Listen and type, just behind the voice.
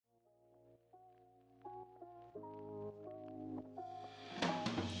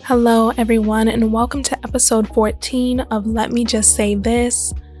Hello, everyone, and welcome to episode 14 of Let Me Just Say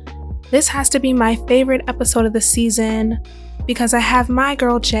This. This has to be my favorite episode of the season because I have my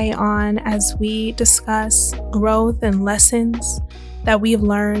girl Jay on as we discuss growth and lessons that we've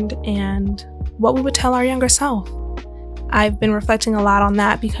learned and what we would tell our younger self. I've been reflecting a lot on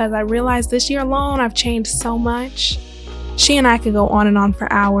that because I realized this year alone I've changed so much. She and I could go on and on for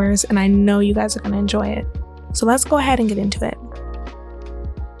hours, and I know you guys are going to enjoy it. So let's go ahead and get into it.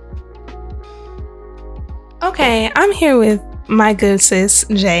 Okay, I'm here with my good sis,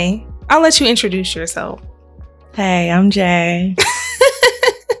 Jay. I'll let you introduce yourself. Hey, I'm Jay.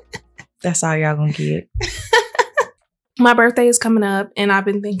 That's all y'all gonna get. My birthday is coming up, and I've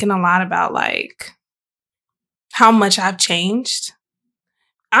been thinking a lot about how much I've changed.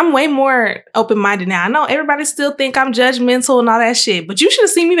 I'm way more open-minded now. I know everybody still think I'm judgmental and all that shit, but you should have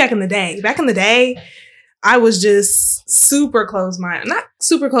seen me back in the day. Back in the day, I was just super closed-minded. Not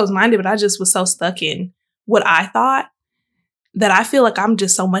super closed-minded, but I just was so stuck in what I thought that I feel like I'm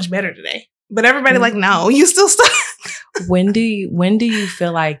just so much better today. But everybody no, you still stuck. When do you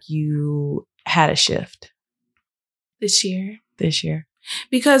feel like you had a shift? This year.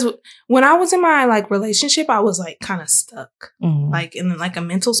 Because when I was in my relationship, I was kind of stuck, in a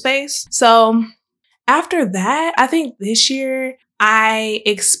mental space. So after that, I think this year I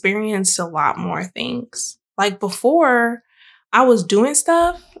experienced a lot more things. Before, I was doing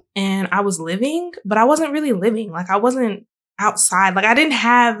stuff and I was living, but I wasn't really living. I wasn't outside. I didn't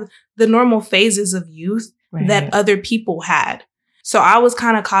have the normal phases of youth that other people had. So I was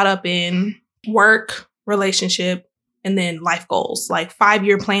kind of caught up in work, relationship, and then life goals,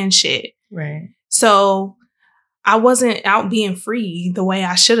 5-year plan shit. Right. So I wasn't out being free the way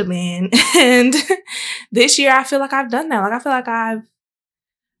I should have been. And this year I feel like I've done that. I feel like I've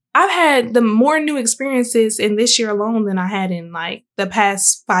had the more new experiences in this year alone than I had in the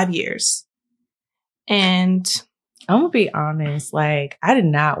past 5 years. And I'm gonna be honest, I did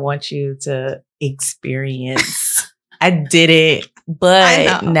not want you to experience. I did it,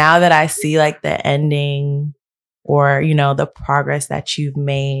 but now that I see the ending or, the progress that you've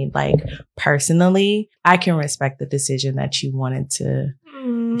made, personally, I can respect the decision that you wanted to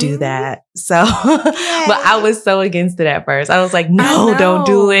do that. So, but I was so against it at first. I was like, no, don't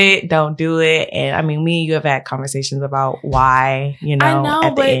do it. Don't do it. And I mean, me and you have had conversations about why,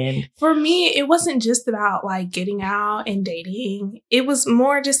 at the end. For me, it wasn't just about getting out and dating. It was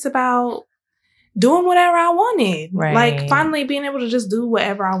more just about doing whatever I wanted. Right. Finally being able to just do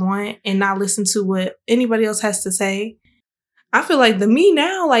whatever I want and not listen to what anybody else has to say. I feel like the me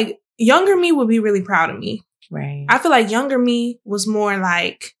now, younger me would be really proud of me. Right. I feel like younger me was more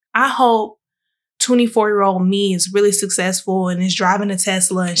I hope 24-year-old me is really successful and is driving a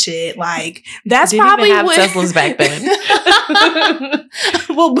Tesla and shit. That's didn't probably even have what Teslas back then.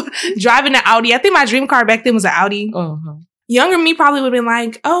 Well, driving an Audi. I think my dream car back then was an Audi. Uh-huh. Younger me probably would have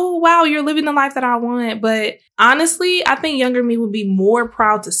been oh, wow, you're living the life that I want. But honestly, I think younger me would be more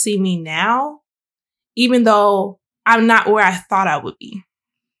proud to see me now, even though I'm not where I thought I would be.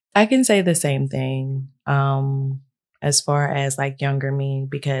 I can say the same thing as far as younger me,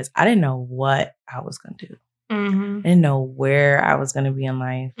 because I didn't know what I was going to do. Mm-hmm. I didn't know where I was going to be in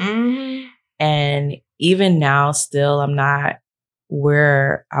life. Mm-hmm. And even now, still, I'm not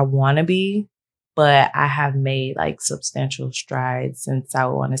where I want to be, but I have made substantial strides since I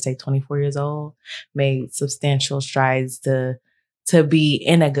want to say 24 years old, made substantial strides to be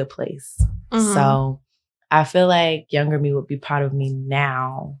in a good place. Mm-hmm. So I feel like younger me would be proud of me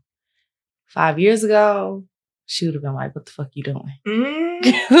now. 5 years ago, she would have been what the fuck you doing?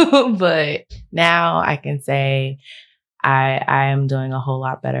 Mm-hmm. But now I can say I am doing a whole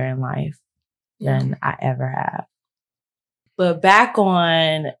lot better in life than I ever have. But back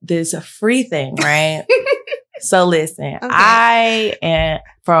on this free thing, right? So listen, okay. I am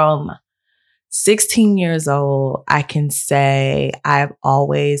from 16 years old. I can say I've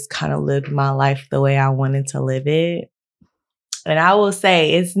always kind of lived my life the way I wanted to live it. And I will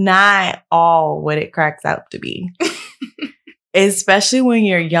say it's not all what it cracks out to be. Especially when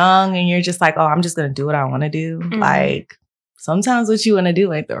you're young and you're just oh, I'm just going to do what I want to do. Mm-hmm. Sometimes what you want to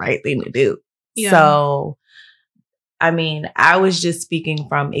do ain't the right thing to do. Yeah. So, I mean, I was just speaking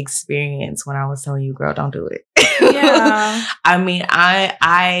from experience when I was telling you, girl, don't do it. Yeah. I mean,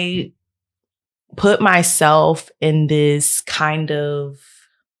 I put myself in this kind of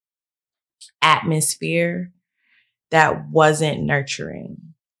atmosphere that wasn't nurturing.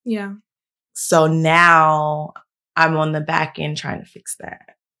 Yeah. So now I'm on the back end trying to fix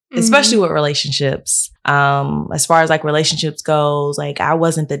that. especially with relationships. As far as like relationships goes, like I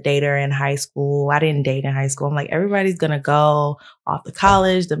wasn't the dater in high school. I didn't date in high school. I'm like, everybody's going to go off to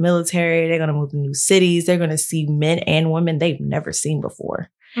college, the military. They're going to move to new cities. They're going to see men and women they've never seen before.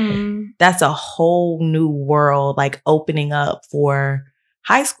 That's a whole new world, like opening up for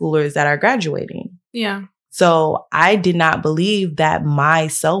high schoolers that are graduating. Yeah. So I did not believe that my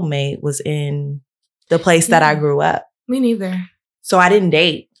soulmate was in the place that I grew up. Me neither. So I didn't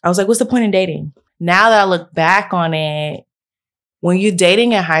date. I was like, what's the point in dating? Now that I look back on it, when you're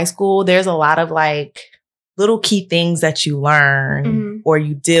dating in high school, there's a lot of like little key things that you learn or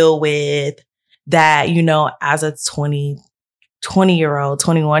you deal with that, you know, as a 20-year-old,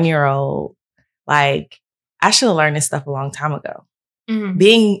 21-year-old, like I should have learned this stuff a long time ago.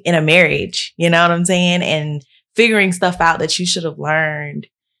 Being in a marriage, you know what I'm saying? And figuring stuff out that you should have learned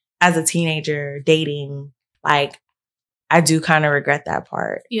as a teenager, dating, like I do kind of regret that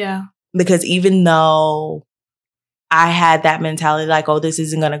part. Yeah. Because even though I had that mentality like, oh, this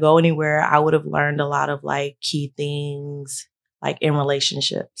isn't going to go anywhere, I would have learned a lot of like key things like in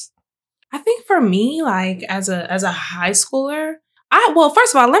relationships. I think for me, like as a high schooler, well,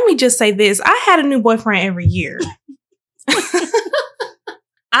 first of all, let me just say this. I had a new boyfriend every year.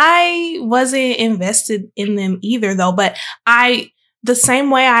 I wasn't invested in them either though, but the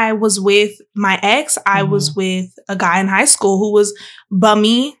same way I was with my ex, I was with a guy in high school who was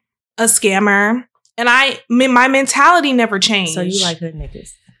bummy, a scammer, and my mentality never changed. So you like hood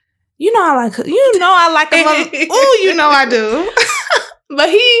niggas? You know I like them. Ooh, you know I do. But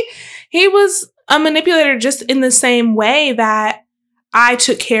he was a manipulator just in the same way that I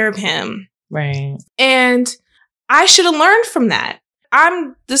took care of him. Right. And I should have learned from that.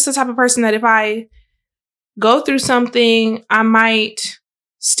 I'm just the type of person that if I go through something, I might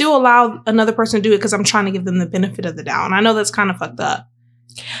still allow another person to do it because I'm trying to give them the benefit of the doubt. And I know that's kind of fucked up.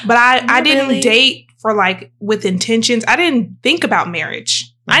 But I didn't date for like with intentions. I didn't think about marriage.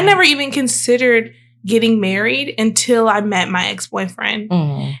 I never even considered getting married until I met my ex-boyfriend.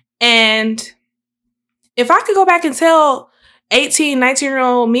 And if I could go back and tell 18,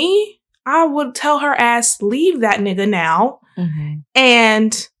 19-year-old me, I would tell her ass, leave that nigga now.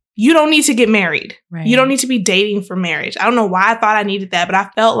 And you don't need to get married. Right. You don't need to be dating for marriage. I don't know why I thought I needed that, but I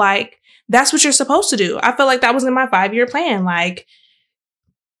felt like that's what you're supposed to do. I felt like that was in my 5-year plan. Like,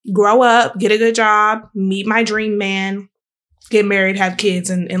 grow up, get a good job, meet my dream man, get married, have kids,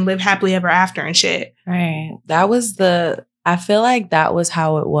 and live happily ever after and shit. Right. I feel like that was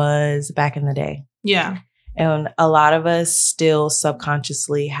how it was back in the day. Yeah. And a lot of us still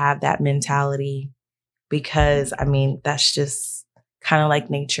subconsciously have that mentality because, I mean, that's just kind of like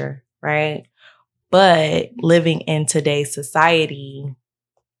nature, right? But living in today's society,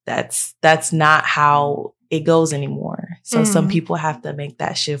 that's not how it goes anymore. So some people have to make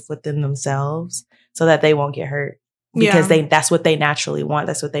that shift within themselves so that they won't get hurt because that's what they naturally want.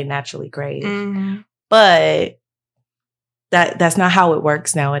 That's what they naturally crave. But that's not how it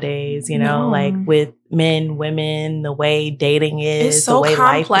works nowadays, you know, like with men, women, the way dating is. It's so the way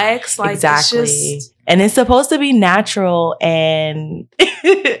complex. Life, exactly. And it's supposed to be natural and,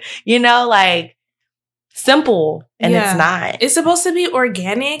 you know, like simple. And it's not. It's supposed to be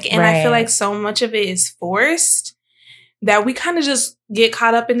organic. And I feel like so much of it is forced that we kind of just get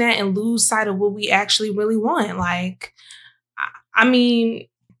caught up in that and lose sight of what we actually really want. Like, I mean,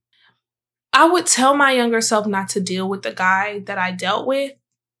 I would tell my younger self not to deal with the guy that I dealt with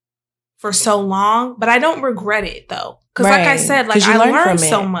for so long, but I don't regret it though. Because like I said, like I learned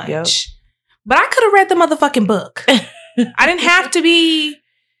so much. Yep. But I could have read the motherfucking book. I didn't have to be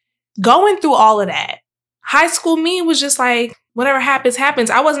going through all of that. High school me was just like, whatever happens, happens.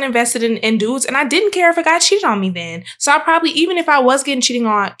 I wasn't invested in dudes, and I didn't care if a guy cheated on me then. So I probably, even if I was getting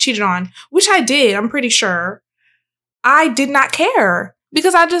cheated on, which I did, I'm pretty sure, I did not care.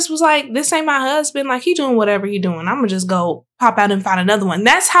 Because I just was like, this ain't my husband. Like, he doing whatever he doing. I'm going to just go pop out and find another one.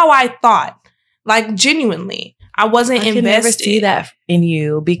 That's how I thought. Like, genuinely. I wasn't invested. I could never see that in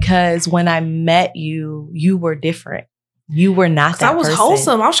you because when I met you, you were different. You were not that person. I was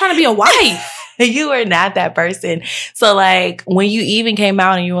wholesome. I was trying to be a wife. You were not that person. So, like, when you even came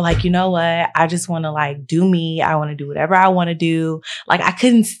out and you were like, you know what? I just want to, like, do me. I want to do whatever I want to do. Like, I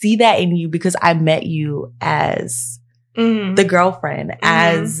couldn't see that in you because I met you as the girlfriend,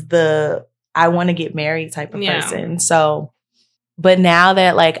 as the I want to get married type of person. So, but now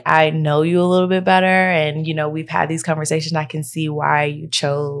that like I know you a little bit better and, you know, we've had these conversations, I can see why you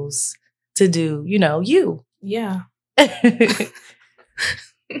chose to do, you know, you. Yeah.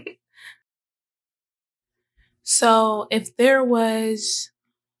 So if there was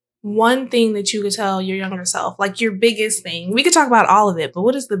one thing that you could tell your younger self, like your biggest thing? We could talk about all of it, but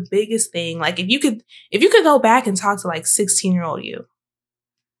what is the biggest thing? Like if you could go back and talk to like 16-year-old you,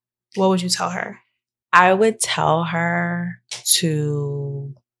 what would you tell her? I would tell her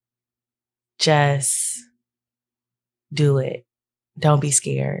to just do it. Don't be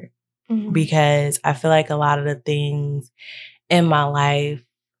scared. Mm-hmm. Because I feel like a lot of the things in my life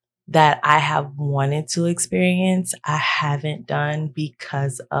that I have wanted to experience, I haven't done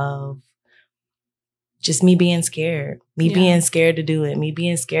because of just me being scared. Being scared to do it. Me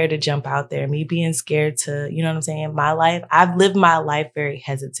being scared to jump out there. Me being scared to, you know what I'm saying? My life, I've lived my life very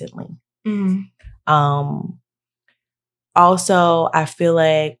hesitantly. Mm-hmm. Also, I feel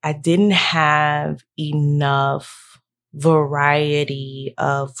like I didn't have enough variety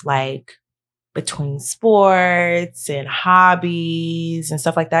of like between sports and hobbies and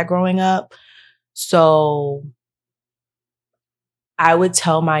stuff like that growing up. So I would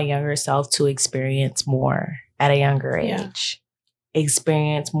tell my younger self to experience more at a younger age.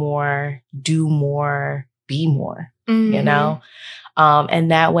 Experience more, do more, be more, you know?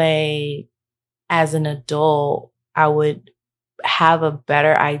 And that way, as an adult, I would have a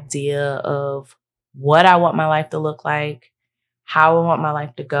better idea of what I want my life to look like, how I want my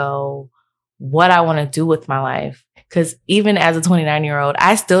life to go, what I want to do with my life. Because even as a 29-year-old,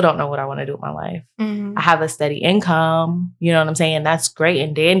 I still don't know what I want to do with my life. Mm-hmm. I have a steady income, you know what I'm saying? That's great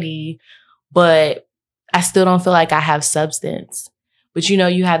and dandy, but I still don't feel like I have substance. But you know,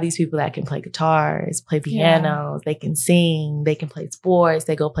 you have these people that can play guitars, play pianos, they can sing, they can play sports,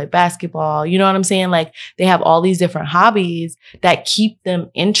 they go play basketball. You know what I'm saying? Like they have all these different hobbies that keep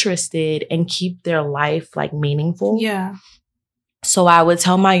them interested and keep their life like meaningful. Yeah. So I would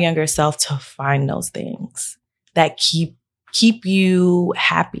tell my younger self to find those things that keep you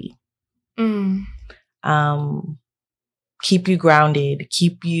happy. Keep you grounded,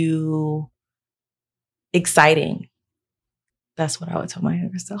 keep you exciting. That's what I would tell my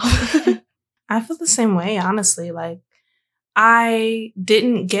younger self. I feel the same way, honestly. Like, I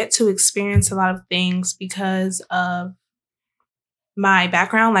didn't get to experience a lot of things because of my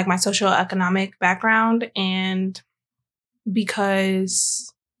background, like my socioeconomic background, and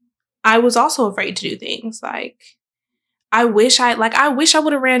because I was also afraid to do things. Like, I wish I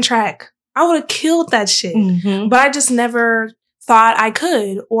would have ran track. I would have killed that shit. Mm-hmm. But I just never thought I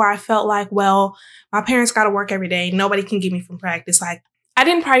could, or I felt like, well, my parents got to work every day. Nobody can get me from practice. Like, I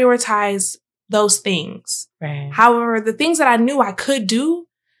didn't prioritize those things. Right. However, the things that I knew I could do,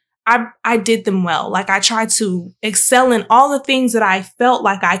 I did them well. Like, I tried to excel in all the things that I felt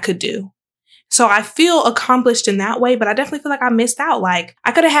like I could do. So I feel accomplished in that way, but I definitely feel like I missed out. Like,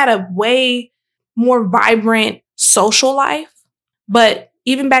 I could have had a way more vibrant social life. But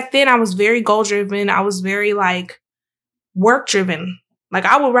even back then, I was very goal-driven. I was very, like, work-driven. Like,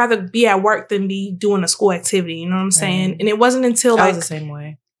 I would rather be at work than be doing a school activity. You know what I'm saying? Right. And it wasn't until, I was the same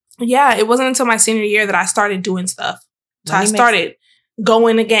way. Yeah, it wasn't until my senior year that I started doing stuff. So I started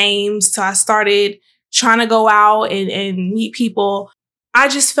going to games. So I started trying to go out and meet people. I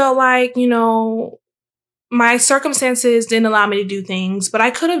just felt like, you know, my circumstances didn't allow me to do things, but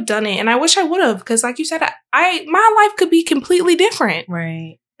I could have done it. And I wish I would have, because like you said, my life could be completely different.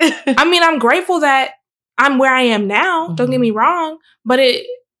 Right. I mean, I'm grateful that I'm where I am now. Mm-hmm. Don't get me wrong. But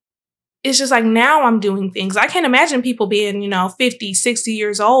it's just like now I'm doing things. I can't imagine people being, 50, 60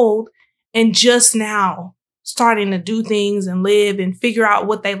 years old and just now starting to do things and live and figure out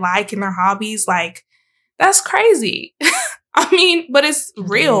what they like in their hobbies. Like, that's crazy. I mean, but it's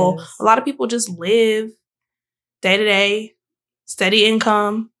real. Yes. A lot of people just live day to day, steady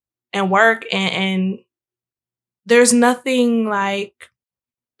income and work. And there's nothing like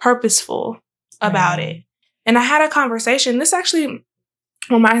purposeful about it. And I had a conversation. This actually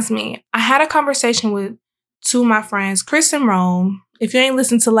reminds me. I had a conversation with two of my friends, Chris and Rome. If you ain't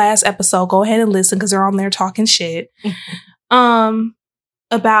listened to last episode, go ahead and listen because they're on there talking shit about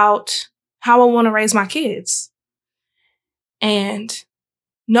how I want to raise my kids. And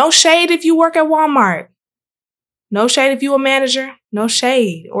no shade if you work at Walmart. No shade if you a manager. No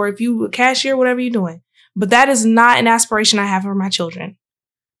shade. Or if you a cashier, whatever you're doing. But that is not an aspiration I have for my children.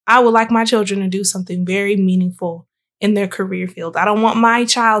 I would like my children to do something very meaningful in their career field. I don't want my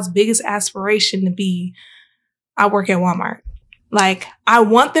child's biggest aspiration to be, I work at Walmart. Like, I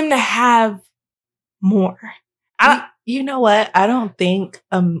want them to have more. You know what? I don't think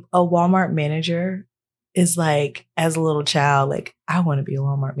a Walmart manager is like, as a little child, like, I want to be a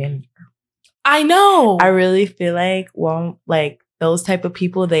Walmart manager. I know. I really feel like, those type of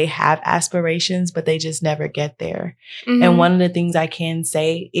people, they have aspirations, but they just never get there. Mm-hmm. And one of the things I can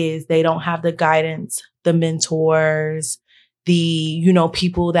say is they don't have the guidance, the mentors, the, you know,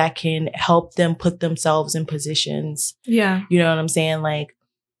 people that can help them put themselves in positions. Yeah. You know what I'm saying? Like,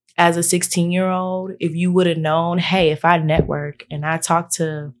 as a 16-year-old, if you would have known, hey, if I network and I talk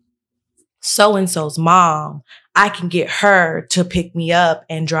to so-and-so's mom, I can get her to pick me up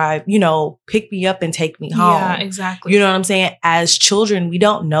and drive, you know, pick me up and take me home. Yeah, exactly. You know what I'm saying? As children, we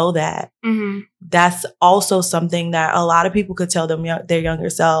don't know that. Mm-hmm. That's also something that a lot of people could tell them their younger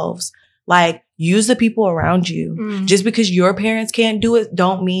selves. Like, use the people around you. Mm. Just because your parents can't do it,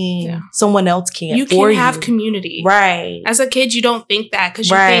 don't mean someone else can't. You can have community. Right. As a kid, you don't think that because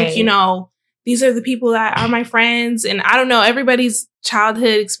you think, you know, these are the people that are my friends. And I don't know, everybody's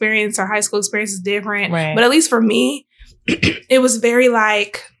childhood experience or high school experience is different. Right. But at least for me, it was very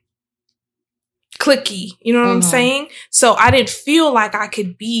like cliquey. You know what I'm saying? So I didn't feel like I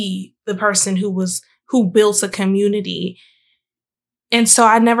could be the person who built a community. And so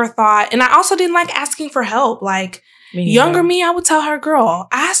I never thought, and I also didn't like asking for help. Like younger me, I would tell her, girl,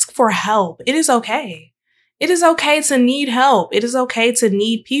 ask for help. It is okay. It is okay to need help. It is okay to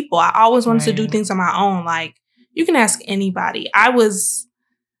need people. I always wanted to do things on my own. Like, you can ask anybody. I was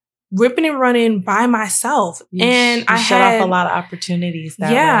ripping and running by myself. And I shut off a lot of opportunities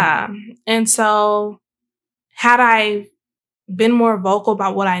that way. And so had I been more vocal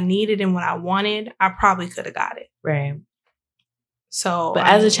about what I needed and what I wanted, I probably could have got it. Right. So, but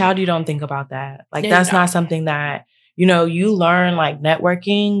as a child, you don't think about that. Like, that's not something that, you know, you learn like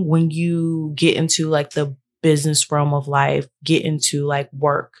networking when you get into like the business realm of life, get into like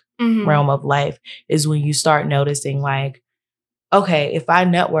work realm of life, is when you start noticing like, okay, if I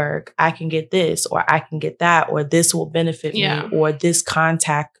network, I can get this, or I can get that, or this will benefit me, or this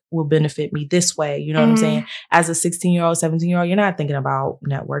contact will benefit me this way. You know what I'm saying? As a 16-year-old, 17-year-old, you're not thinking about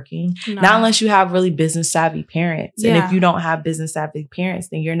networking. No. Not unless you have really business savvy parents. And if you don't have business savvy parents,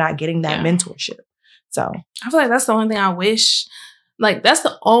 then you're not getting that mentorship. So I feel like that's the only thing I wish. Like, that's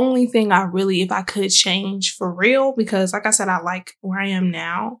the only thing I really, if I could change for real, because like I said, I like where I am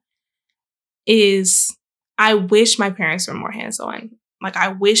now, is I wish my parents were more hands-on. Like, I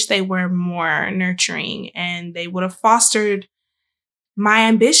wish they were more nurturing and they would have fostered my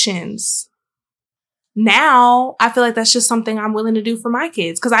ambitions. Now, I feel like that's just something I'm willing to do for my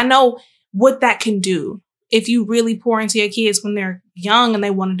kids because I know what that can do if you really pour into your kids when they're young and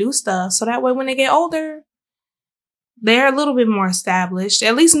they want to do stuff. So that way, when they get older, they're a little bit more established,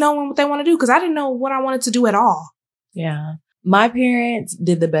 at least knowing what they want to do, because I didn't know what I wanted to do at all. Yeah. My parents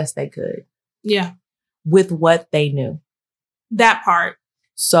did the best they could. Yeah. With what they knew. That part.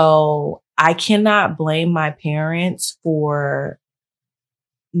 So I cannot blame my parents for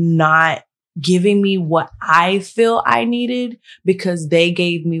not giving me what I feel I needed because they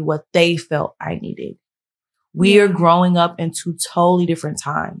gave me what they felt I needed. We are growing up in two totally different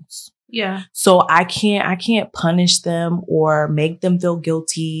times. Yeah. So I can't punish them or make them feel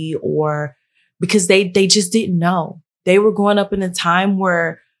guilty, or because they just didn't know. They were growing up in a time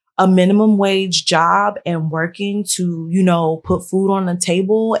where a minimum wage job and working to, you know, put food on the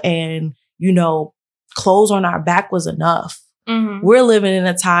table and, you know, clothes on our back was enough. Mm-hmm. We're living in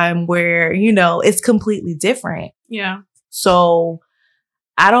a time where, you know, it's completely different. Yeah. So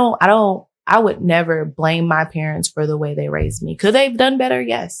I would never blame my parents for the way they raised me. Could they have done better?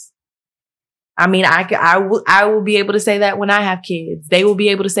 Yes. I mean, I will be able to say that when I have kids. They will be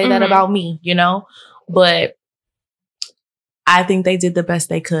able to say that about me, you know, but I think they did the best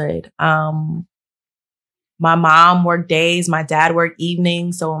they could. My mom worked days. My dad worked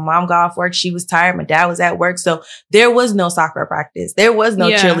evenings. So when mom got off work, she was tired. My dad was at work. So there was no soccer practice. There was no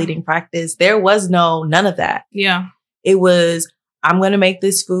cheerleading practice. There was none of that. Yeah. It was, I'm going to make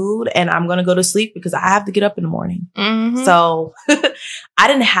this food and I'm going to go to sleep because I have to get up in the morning. Mm-hmm. So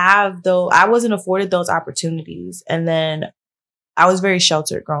I wasn't afforded those opportunities. And then I was very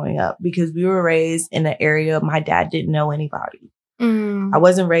sheltered growing up because we were raised in an area my dad didn't know anybody. I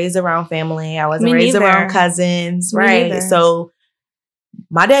wasn't raised around family. I wasn't raised around cousins. Right. So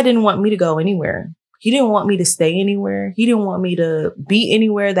my dad didn't want me to go anywhere. He didn't want me to stay anywhere. He didn't want me to be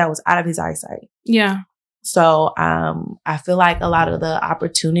anywhere that was out of his eyesight. Yeah. So I feel like a lot of the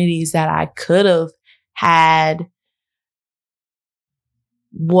opportunities that I could have had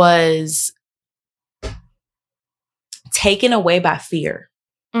was taken away by fear.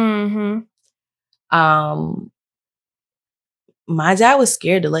 Mm-hmm. My dad was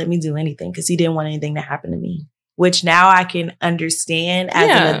scared to let me do anything because he didn't want anything to happen to me, which now I can understand as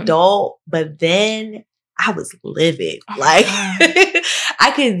an adult. But then I was livid.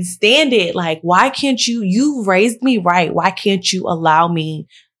 I couldn't stand it. Like, why can't you raised me right. Why can't you allow me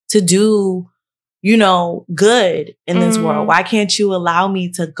to do, you know, good in this world? Why can't you allow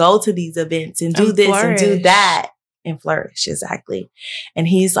me to go to these events and do this and do that? and flourish. Exactly. And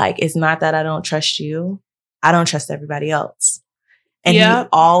he's like, it's not that I don't trust you. I don't trust everybody else. And he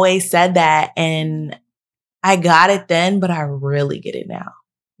always said that. And I got it then, but I really get it now,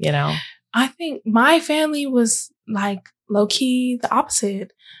 you know? I think my family was like low key the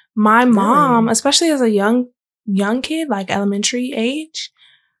opposite. My mom, especially as a young kid, like elementary age,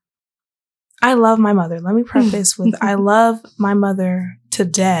 I love my mother. Let me preface with I love my mother to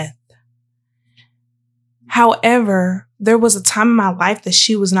death. However, there was a time in my life that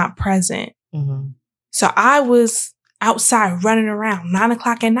she was not present. Mm-hmm. So I was outside running around 9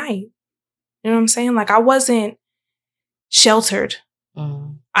 o'clock at night. You know what I'm saying? Like I wasn't sheltered.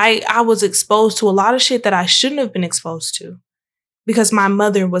 Mm. I was exposed to a lot of shit that I shouldn't have been exposed to because my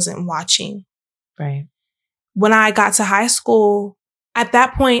mother wasn't watching. Right. When I got to high school, at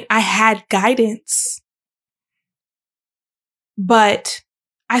that point, I had guidance. But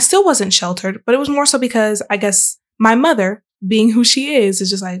I still wasn't sheltered. But it was more so because I guess my mother, being who she is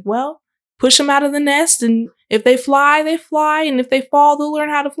just like, well, push them out of the nest. And if they fly, they fly. And if they fall, they'll learn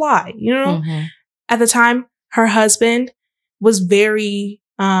how to fly. You know? Mm-hmm. At the time, her husband was very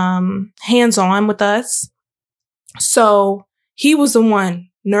hands-on with us. So he was the one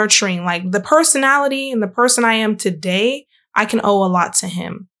nurturing, like the personality and the person I am today, I can owe a lot to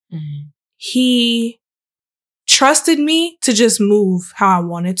him. Mm-hmm. He trusted me to just move how I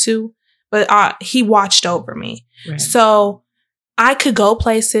wanted to, but he watched over me. Right. So I could go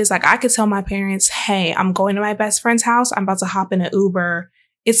places, like I could tell my parents, hey, I'm going to my best friend's house. I'm about to hop in an Uber.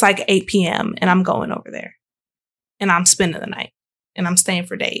 It's like 8 p.m. and I'm going over there and I'm spending the night. And I'm staying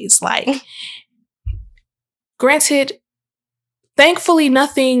for days. Like, granted, thankfully,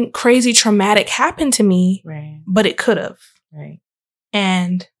 nothing crazy traumatic happened to me, right. But it could have. Right.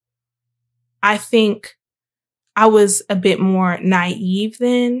 And I think I was a bit more naive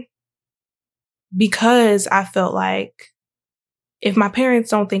then because I felt like if my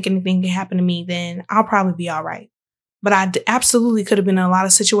parents don't think anything can happen to me, then I'll probably be all right. But I absolutely could have been in a lot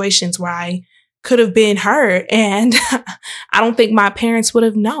of situations where I could have been hurt. And I don't think my parents would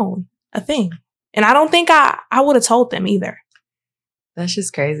have known a thing. And I don't think I would have told them either. That's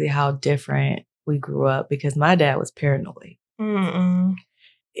just crazy how different we grew up because my dad was paranoid. Mm-mm.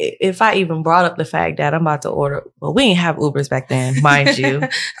 If I even brought up the fact that I'm about to order, well, we didn't have Ubers back then, mind you.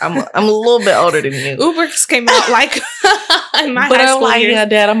 I'm a little bit older than you. Ubers came out like in my but high I'm school like, years. yeah,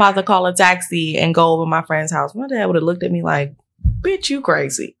 Dad, I'm about to call a taxi and go over to my friend's house. My dad would have looked at me like, bitch, you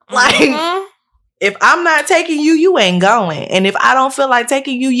crazy. Like, if I'm not taking you, you ain't going. And if I don't feel like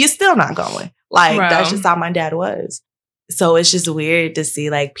taking you, you're still not going. Like, that's just how my dad was. So it's just weird to see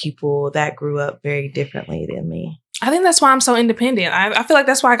like people that grew up very differently than me. I think that's why I'm so independent. I feel like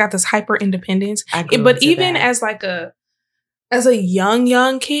that's why I got this hyper independence. But even as like a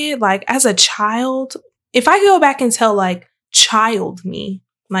young kid, like as a child, if I go back and tell like child me,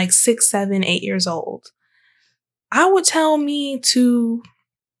 like 6, 7, 8 years old, I would tell me to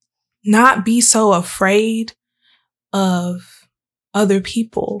not be so afraid of other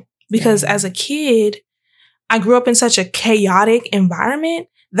people. Because as a kid, I grew up in such a chaotic environment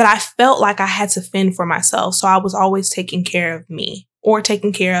that I felt like I had to fend for myself. So I was always taking care of me or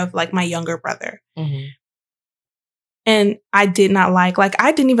taking care of like my younger brother. Mm-hmm. And I did not like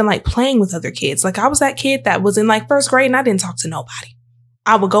I didn't even like playing with other kids. Like I was that kid that was in like first grade and I didn't talk to nobody.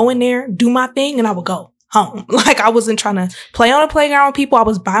 I would go in there, do my thing, and I would go home. Like I wasn't trying to play on a playground with people. I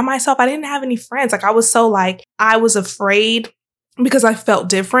was by myself. I didn't have any friends. Like I was so like, I was afraid because I felt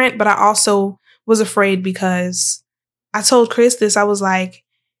different, but I also was afraid because I told Chris this. I was like,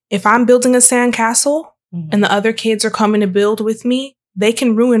 if I'm building a sandcastle and the other kids are coming to build with me, they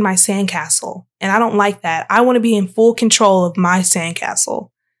can ruin my sandcastle. And I don't like that. I want to be in full control of my sandcastle.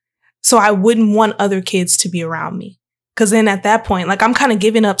 So I wouldn't want other kids to be around me. Because then at that point, like I'm kind of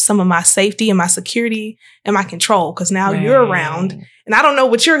giving up some of my safety and my security and my control because now you're around and I don't know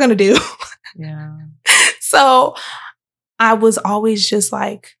what you're going to do. Yeah. So I was always just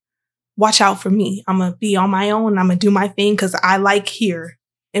like, watch out for me. I'm going to be on my own. I'm going to do my thing because I like here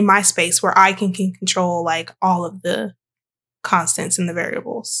in my space where I can control like all of the constants and the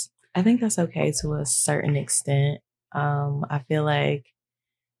variables. I think that's okay to a certain extent. I feel like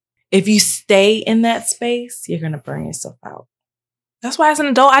if you stay in that space, you're going to burn yourself out. That's why as an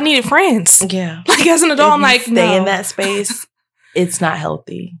adult, I needed friends. Yeah. Like as an adult, I'm like, stay in that space, it's not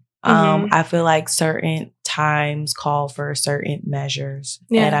healthy. I feel like certain times call for certain measures.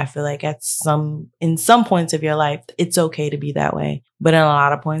 Yeah. And I feel like in some points of your life, it's okay to be that way. But in a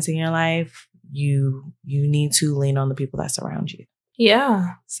lot of points in your life, you need to lean on the people that surround you.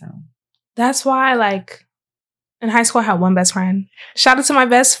 Yeah. So that's why like in high school, I had one best friend. Shout out to my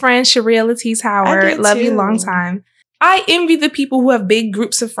best friend, Sharia Latiz Howard. Love you long time. I envy the people who have big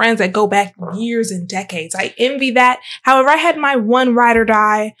groups of friends that go back years and decades. I envy that. However, I had my one ride or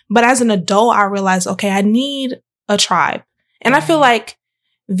die, but as an adult, I realized, okay, I need a tribe. And I feel like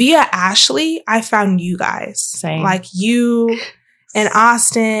via Ashley, I found you guys. Same. Like you and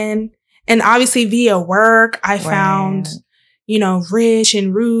Austin. And obviously via work, I found, Rich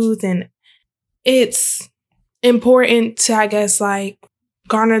and Ruth. And it's important to, I guess, like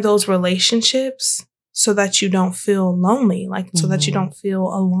garner those relationships so that you don't feel lonely, so that you don't feel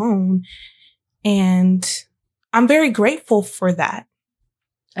alone. And I'm very grateful for that.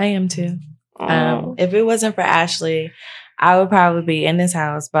 I am too. If it wasn't for Ashley, I would probably be in this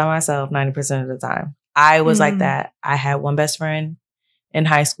house by myself 90% of the time. I was like that. I had one best friend in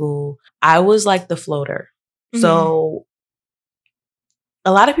high school. I was like the floater. So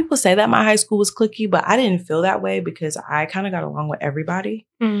a lot of people say that my high school was cliquey, but I didn't feel that way because I kind of got along with everybody.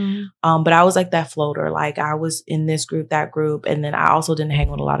 But I was like that floater. Like I was in this group, that group. And then I also didn't hang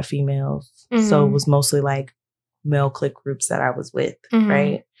with a lot of females. So it was mostly like male clique groups that I was with.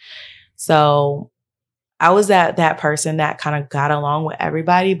 Right. So I was that person that kind of got along with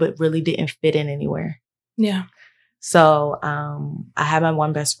everybody, but really didn't fit in anywhere. Yeah. So I had my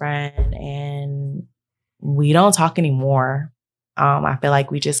one best friend and we don't talk anymore. I feel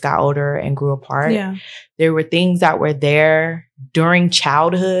like we just got older and grew apart. Yeah. There were things that were there during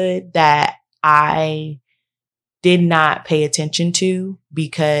childhood that I did not pay attention to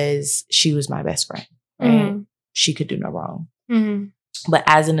because she was my best friend. Right? She could do no wrong. But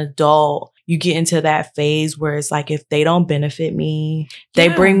as an adult, you get into that phase where it's like, if they don't benefit me, they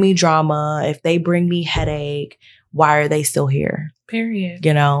bring me drama. If they bring me headache, why are they still here? Period.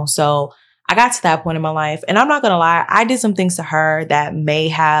 So I got to that point in my life, and I'm not going to lie, I did some things to her that may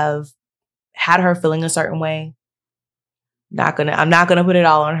have had her feeling a certain way. I'm not going to put it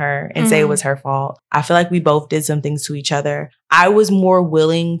all on her and say it was her fault. I feel like we both did some things to each other. I was more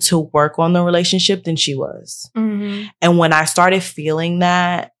willing to work on the relationship than she was. And when I started feeling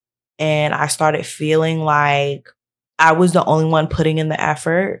that, and I started feeling like I was the only one putting in the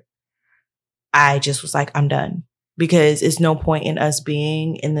effort, I just was like, I'm done. Because it's no point in us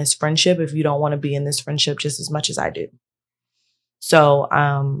being in this friendship if you don't want to be in this friendship just as much as I do. So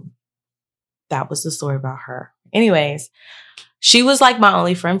that was the story about her. Anyways, she was like my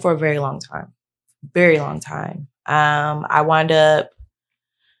only friend for a very long time. Very long time. I wound up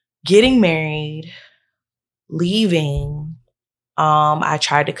getting married, leaving. I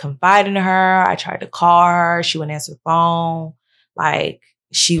tried to confide in her. I tried to call her. She wouldn't answer the phone. Like,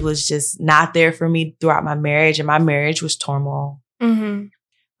 she was just not there for me throughout my marriage. And my marriage was turmoil. When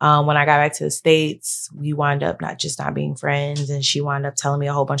I got back to the States, we wound up not being friends. And she wound up telling me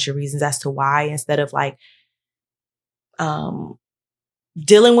a whole bunch of reasons as to why, instead of like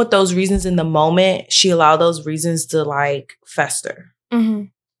dealing with those reasons in the moment, she allowed those reasons to like fester.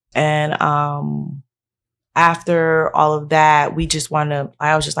 And after all of that,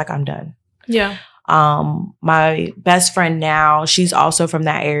 I was just like, I'm done. Yeah. My best friend now, she's also from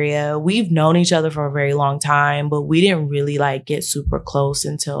that area. We've known each other for a very long time, but we didn't really like get super close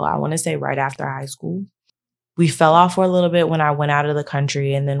until I want to say right after high school. We fell off for a little bit when I went out of the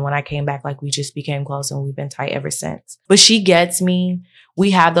country. And then when I came back, like we just became close and we've been tight ever since. But she gets me.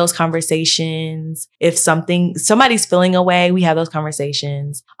 We have those conversations. If somebody's feeling away, we have those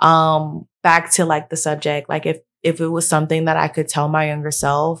conversations. Back to like the subject, like if it was something that I could tell my younger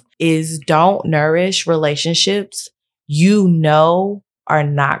self, is don't nourish relationships are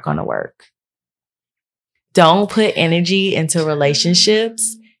not going to work. Don't put energy into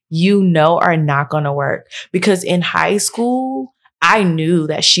relationships are not going to work. Because in high school, I knew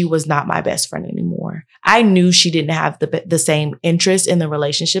that she was not my best friend anymore. I knew she didn't have the same interest in the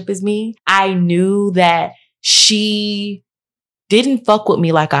relationship as me. I knew that she didn't fuck with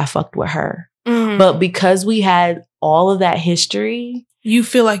me like I fucked with her. But because we had all of that history, you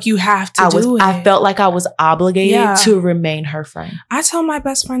feel like you have to do it. I felt like I was obligated to remain her friend. I tell my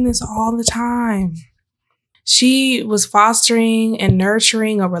best friend this all the time. She was fostering and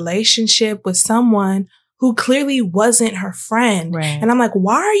nurturing a relationship with someone who clearly wasn't her friend. Right. And I'm like,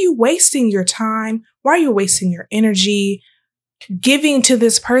 why are you wasting your time? Why are you wasting your energy giving to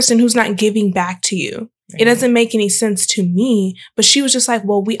this person who's not giving back to you? Right. It doesn't make any sense to me. But she was just like,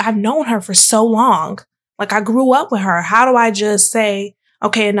 well, I've known her for so long. Like, I grew up with her. How do I just say,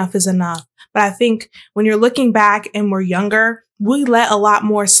 okay, enough is enough? But I think when you're looking back and we're younger, we let a lot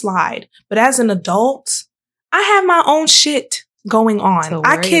more slide. But as an adult, I have my own shit going on.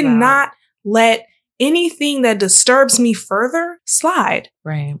 I cannot let anything that disturbs me further slide.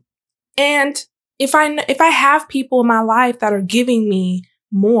 Right. And if I have people in my life that are giving me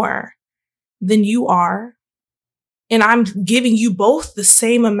more than you are, and I'm giving you both the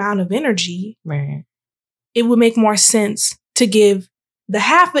same amount of energy, right, it would make more sense to give the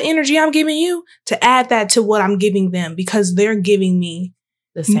half the energy I'm giving you to add that to what I'm giving them, because they're giving me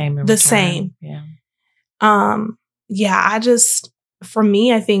the same. The same. Yeah. Yeah, for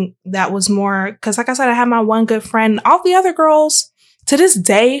me, I think that was more, because like I said, I had my one good friend. All the other girls, to this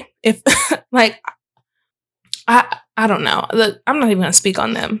day, if like, I don't know. I'm not even going to speak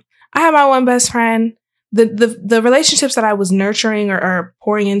on them. I had my one best friend. The relationships that I was nurturing or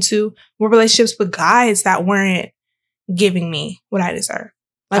pouring into were relationships with guys that weren't giving me what I deserve.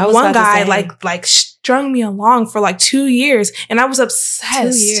 Like one guy like strung me along for like 2 years, and I was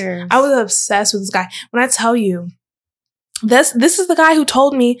obsessed. 2 years. I was obsessed with this guy. When I tell you, this is the guy who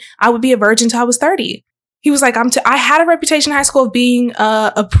told me I would be a virgin till I was 30. He was like, I had a reputation in high school of being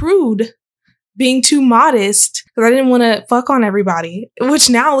a prude, being too modest, because I didn't want to fuck on everybody. Which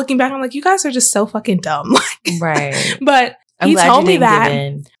now looking back, I'm like, you guys are just so fucking dumb. Right. But he told me that.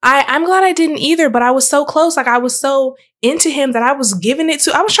 I'm glad I didn't either, but I was so close. Like I was so into him that I was giving it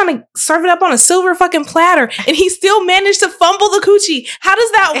to, I was trying to serve it up on a silver fucking platter, and he still managed to fumble the coochie. How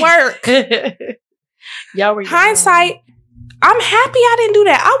does that work? Y'all were hindsight. I'm happy I didn't do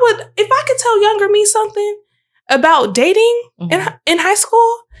that. I would, if I could tell younger me something about dating in high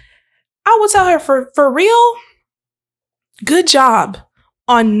school, I would tell her for real, good job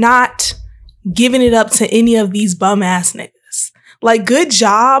on not giving it up to any of these bum ass niggas. Like, good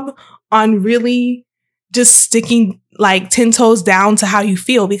job on really just sticking like 10 toes down to how you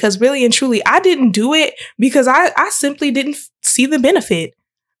feel, because really and truly, I didn't do it because I simply didn't see the benefit.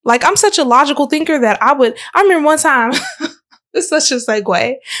 Like, I'm such a logical thinker that I remember one time, it's such a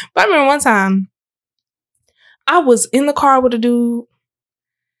segue, but I remember one time I was in the car with a dude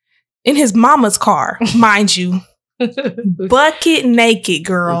in his mama's car, mind you, bucket naked,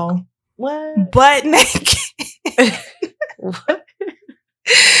 girl. What? Butt naked. What?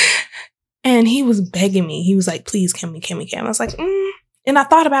 And he was begging me. He was like, please, can we? I was like, And I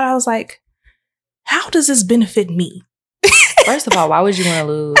thought about it. I was like, how does this benefit me? First of all, why would you want to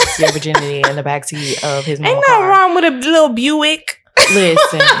lose your virginity in the backseat of his mama's car? Ain't nothing wrong with a little Buick.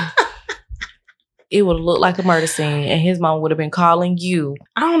 Listen, it would look like a murder scene, and his mom would have been calling you.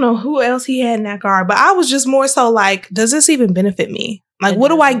 I don't know who else he had in that car, but I was just more so like, does this even benefit me? Like, what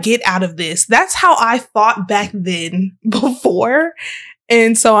do I get out of this? That's how I thought back then before.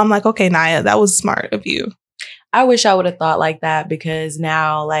 And so I'm like, okay, Naya, that was smart of you. I wish I would have thought like that, because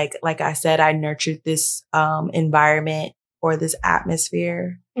now, like I said, I nurtured this environment or this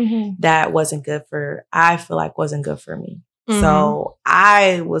atmosphere that wasn't good for me. So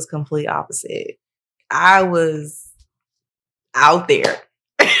I was complete opposite. I was out there.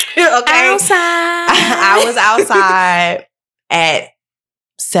 Okay. Outside. I was outside at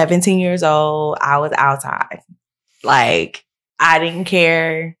 17 years old. I was outside. Like, I didn't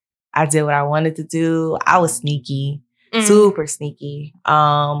care. I did what I wanted to do. I was sneaky, super sneaky.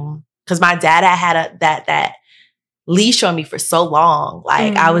 Because my dad had that leash on me for so long.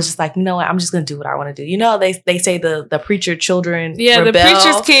 Like, I was just like, you know what? I'm just gonna do what I want to do. You know, they say the preacher children rebel. The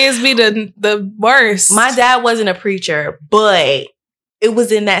preacher's kids be the worst. My dad wasn't a preacher, but it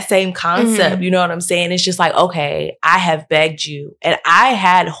was in that same concept. You know what I'm saying? It's just like, okay, I have begged you. And I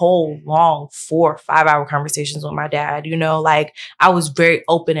had whole long 4 or 5 hour conversations with my dad. You know, like, I was very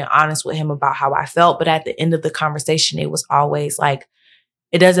open and honest with him about how I felt. But at the end of the conversation, it was always like,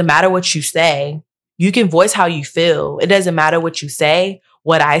 it doesn't matter what you say. You can voice how you feel. It doesn't matter what you say.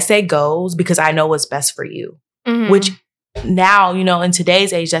 What I say goes, because I know what's best for you. Which now, you know, in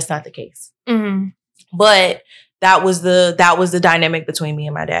today's age, that's not the case. But that was the dynamic between me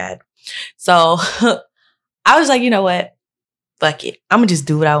and my dad. So I was like, you know what? Fuck it. I'm going to just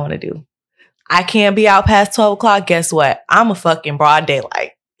do what I want to do. I can't be out past 12 o'clock. Guess what? I'm a fucking broad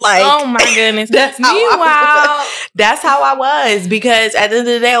daylight. Like, oh my goodness. That's how I was. Because at the end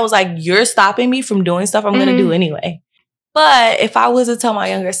of the day, I was like, you're stopping me from doing stuff I'm going to do anyway. But if I was to tell my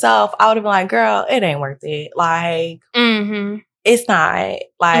younger self, I would have been like, girl, it ain't worth it. Like, it's not.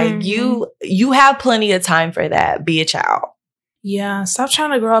 Like, you have plenty of time for that. Be a child. Yeah. Stop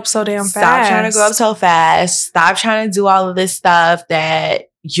trying to grow up so damn fast. Stop trying to grow up so fast. Stop trying to do all of this stuff that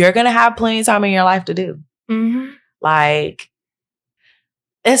you're going to have plenty of time in your life to do. Like,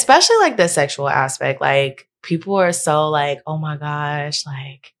 especially like the sexual aspect. Like, people are so like, oh my gosh,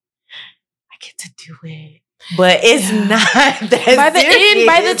 like, I get to do it. But it's not that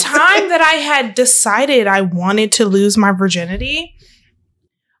by the time that I had decided I wanted to lose my virginity,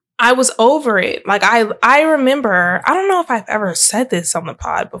 I was over it. Like, I remember, I don't know if I've ever said this on the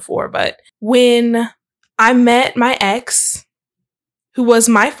pod before, but when I met my ex, who was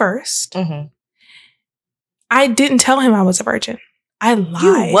my first, I didn't tell him I was a virgin. I lied.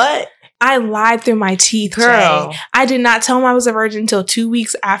 You what? I lied through my teeth, girl. Jay. I did not tell him I was a virgin until 2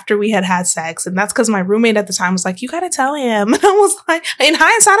 weeks after we had sex. And that's because my roommate at the time was like, you got to tell him. And I was like, in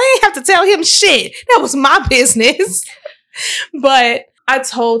hindsight, I didn't have to tell him shit. That was my business. But I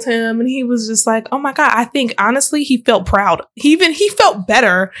told him and he was just like, oh my God. I think honestly, he felt proud. He felt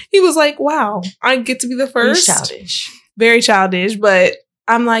better. He was like, wow, I get to be the first. He's childish. Very childish. But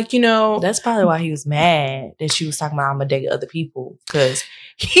I'm like, you know. That's probably why he was mad that she was talking about I'm going to date other people. Because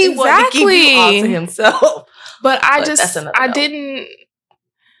he wanted to keep you all to himself. But I didn't.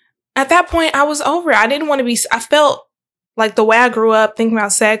 At that point, I was over it. I didn't want to be. I felt like the way I grew up thinking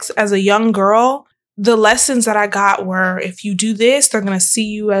about sex as a young girl, the lessons that I got were if you do this, they're going to see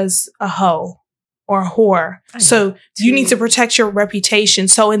you as a hoe or a whore. So you need to protect your reputation.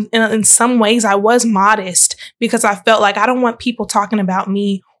 So in some ways, I was modest because I felt like I don't want people talking about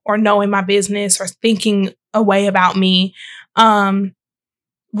me or knowing my business or thinking a way about me.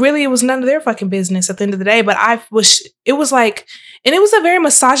 Really, it was none of their fucking business at the end of the day. But it was like, and it was a very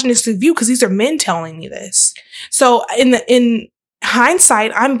misogynistic view because these are men telling me this. So in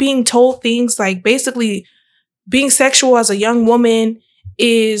hindsight, I'm being told things like basically being sexual as a young woman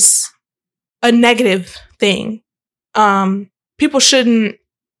is a negative thing. People shouldn't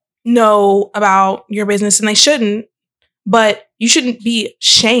know about your business and they shouldn't, but you shouldn't be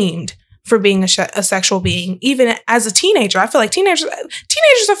shamed for being a sexual being. Even as a teenager, I feel like teenagers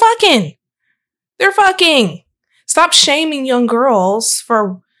are fucking. They're fucking. Stop shaming young girls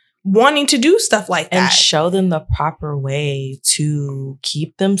for wanting to do stuff like that. And show them the proper way to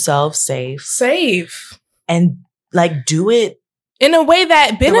keep themselves safe. And like do it in a way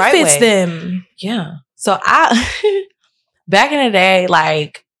that benefits them. Yeah. So back in the day,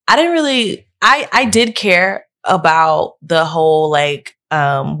 like I did care about the whole like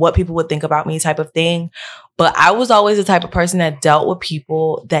what people would think about me type of thing. But I was always the type of person that dealt with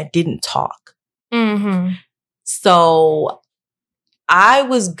people that didn't talk. Mm-hmm. So I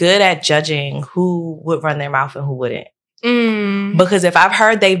was good at judging who would run their mouth and who wouldn't. Because if I've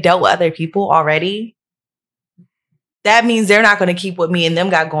heard they've dealt with other people already, that means they're not going to keep what me and them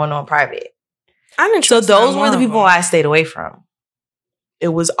got going on private. So those were the people I stayed away from. It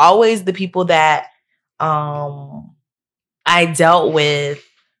was always the people that I dealt with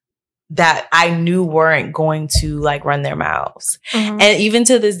that I knew weren't going to like run their mouths. Mm-hmm. And even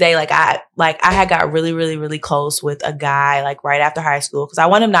to this day, I had got really, really, really close with a guy like right after high school because I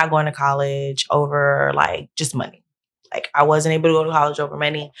wound up not going to college over like just money. Like I wasn't able to go to college over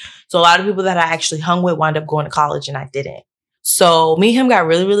money. So a lot of people that I actually hung with wound up going to college and I didn't. So me and him got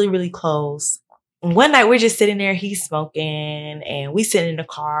really, really, really close. And one night we're just sitting there, he's smoking and we sitting in the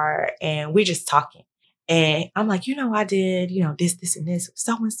car and we're just talking. And I'm like, I did, this and this,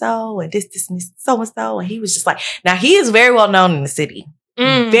 so-and-so, and this and this, so-and-so. And he was just like, now he is very well known in the city.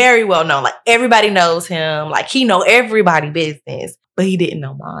 Very well known. Like everybody knows him. Like he know everybody's business, but he didn't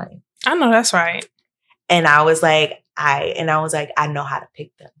know mine. I know that's right. And I was like, I know how to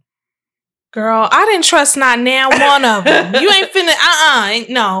pick them. Girl, I didn't trust not now one of them. You ain't finna,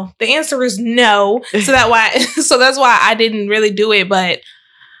 no. The answer is no. So that's why I didn't really do it. But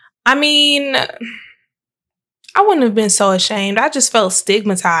I mean, I wouldn't have been so ashamed. I just felt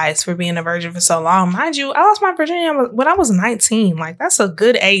stigmatized for being a virgin for so long. Mind you, I lost my virginity when I was 19. Like, that's a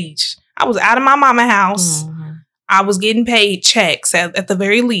good age. I was out of my mama's house. Mm-hmm. I was getting paid checks at the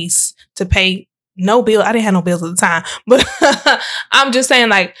very least to pay no bill. I didn't have no bills at the time. But I'm just saying,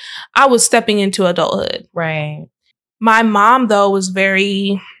 like, I was stepping into adulthood. Right. My mom, though, was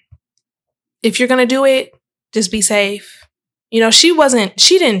very, if you're going to do it, just be safe. She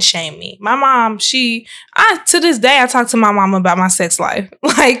didn't shame me. My mom, to this day, I talk to my mom about my sex life.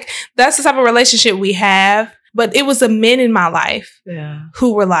 Like, that's the type of relationship we have. But it was the men in my life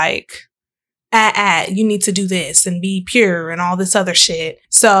who were like, you need to do this and be pure and all this other shit.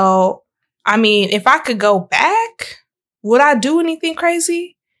 So, I mean, if I could go back, would I do anything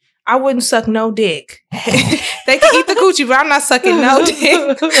crazy? I wouldn't suck no dick. They can eat the coochie, but I'm not sucking no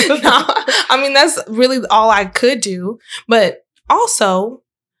dick. No, I mean, that's really all I could do. But also,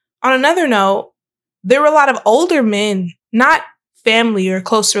 on another note, there were a lot of older men, not family or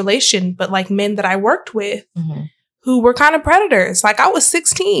close relation, but like men that I worked with who were kind of predators. Like I was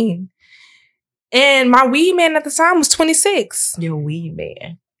 16 and my weed man at the time was 26. Your weed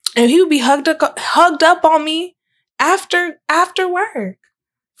man. And he would be hugged up on me after work.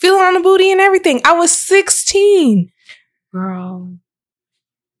 Feeling on the booty and everything. I was 16. Girl.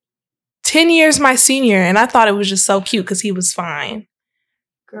 10 years my senior, and I thought it was just so cute because he was fine.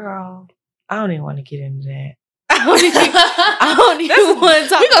 Girl, I don't even want to get into that. I don't even want to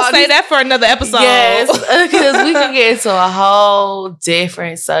talk about say that for another episode. Yes, because we could get into a whole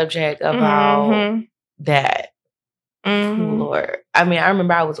different subject about that. Lord. I mean, I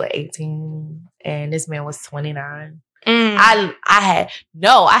remember I was 18 and this man was 29. I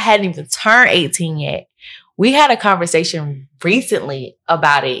hadn't even turned 18 yet. We had a conversation recently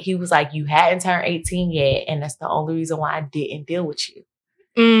about it. He was like, you hadn't turned 18 yet, and that's the only reason why I didn't deal with you.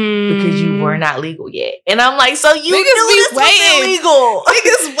 Because you were not legal yet. And I'm like, so you knew this was illegal.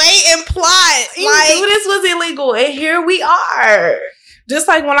 Niggas wait and plot. You knew this was illegal, and here we are. Just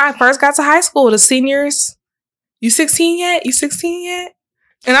like when I first got to high school, the seniors, you 16 yet? You 16 yet?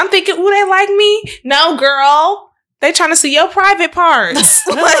 And I'm thinking, ooh, they like me? No, girl. They trying to see your private parts.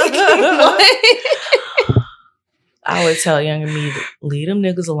 Like, what? I would tell younger me, leave them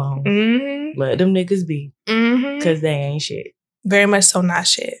niggas alone. Let them niggas be. Because they ain't shit. Very much so not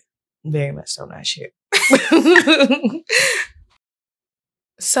shit. Very much so not shit.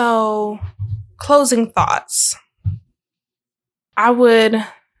 So, closing thoughts. I would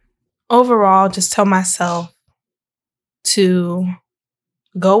overall just tell myself to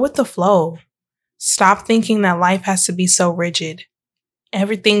go with the flow. Stop thinking that life has to be so rigid.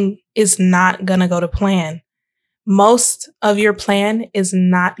 Everything is not going to go to plan. Most of your plan is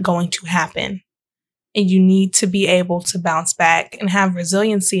not going to happen. And you need to be able to bounce back and have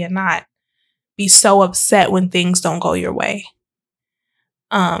resiliency and not be so upset when things don't go your way.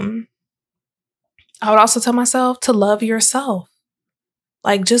 I would also tell myself to love yourself.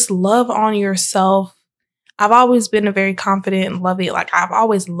 Like, just love on yourself. I've always been a very confident and loving, like, I've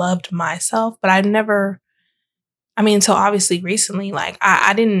always loved myself, but until obviously recently, like,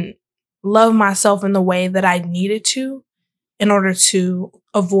 I didn't love myself in the way that I needed to in order to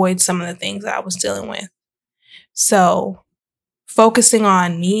avoid some of the things that I was dealing with. So focusing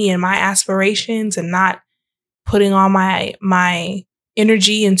on me and my aspirations and not putting all my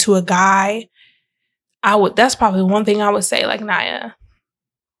energy into a guy, that's probably one thing I would say, like, Naya,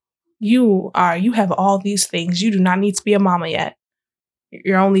 you have all these things. You do not need to be a mama yet.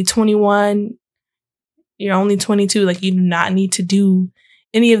 You're only 21. You're only 22. Like, you do not need to do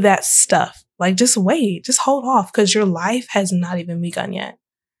any of that stuff. Like, just wait. Just hold off because your life has not even begun yet.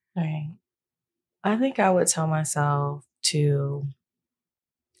 Right. I think I would tell myself to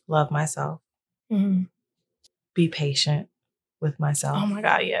love myself. Be patient with myself. Oh my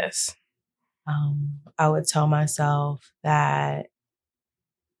God, yes. I would tell myself that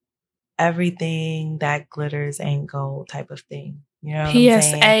everything that glitters ain't gold type of thing. You know what I'm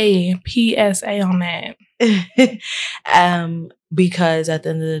saying? PSA on that. Because at the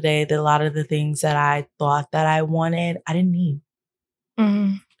end of the day, a lot of the things that I thought that I wanted, I didn't need.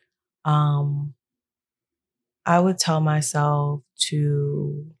 I would tell myself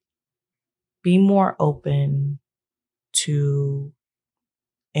to be more open to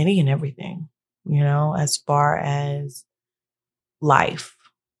any and everything, you know, as far as life.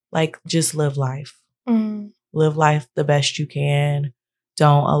 Like, just live life. Live life the best you can.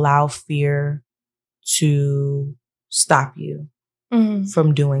 Don't allow fear to stop you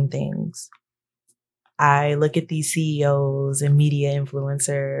from doing things. I look at these CEOs and media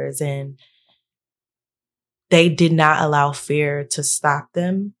influencers, and they did not allow fear to stop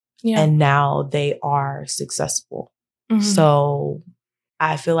them. Yeah. And now they are successful. So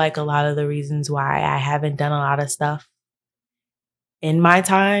I feel like a lot of the reasons why I haven't done a lot of stuff in my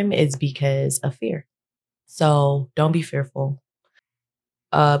time is because of fear. So don't be fearful.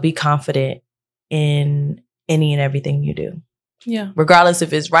 Be confident in any and everything you do. Yeah. Regardless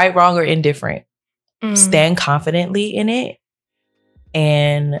if it's right, wrong, or indifferent. Stand confidently in it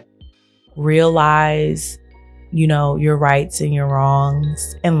and realize, you know, your rights and your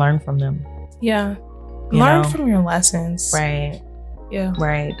wrongs and learn from them. Yeah. Learn from your lessons. Right. Yeah.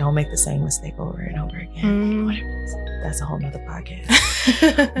 Right. Don't make the same mistake over and over again. That's a whole nother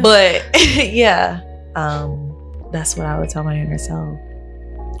podcast. But yeah, that's what I would tell my younger self.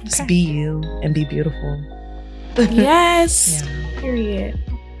 Just be you and be beautiful. Yes. Yeah. Period.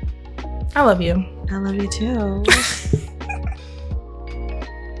 I love you. I love you too.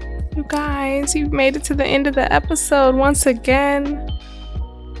 You guys, you've made it to the end of the episode once again.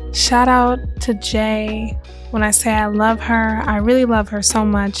 Shout out to Jay. When I say I love her, I really love her so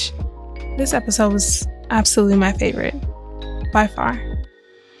much. This episode was absolutely my favorite, by far.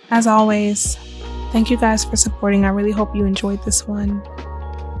 As always, thank you guys for supporting. I really hope you enjoyed this one.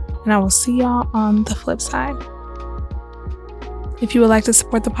 And I will see y'all on the flip side. If you would like to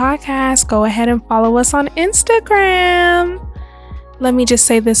support the podcast, go ahead and follow us on Instagram. Let me just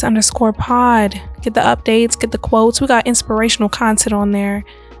say this _pod. Get the updates, get the quotes. We got inspirational content on there.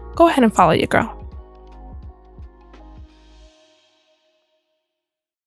 Go ahead and follow your girl.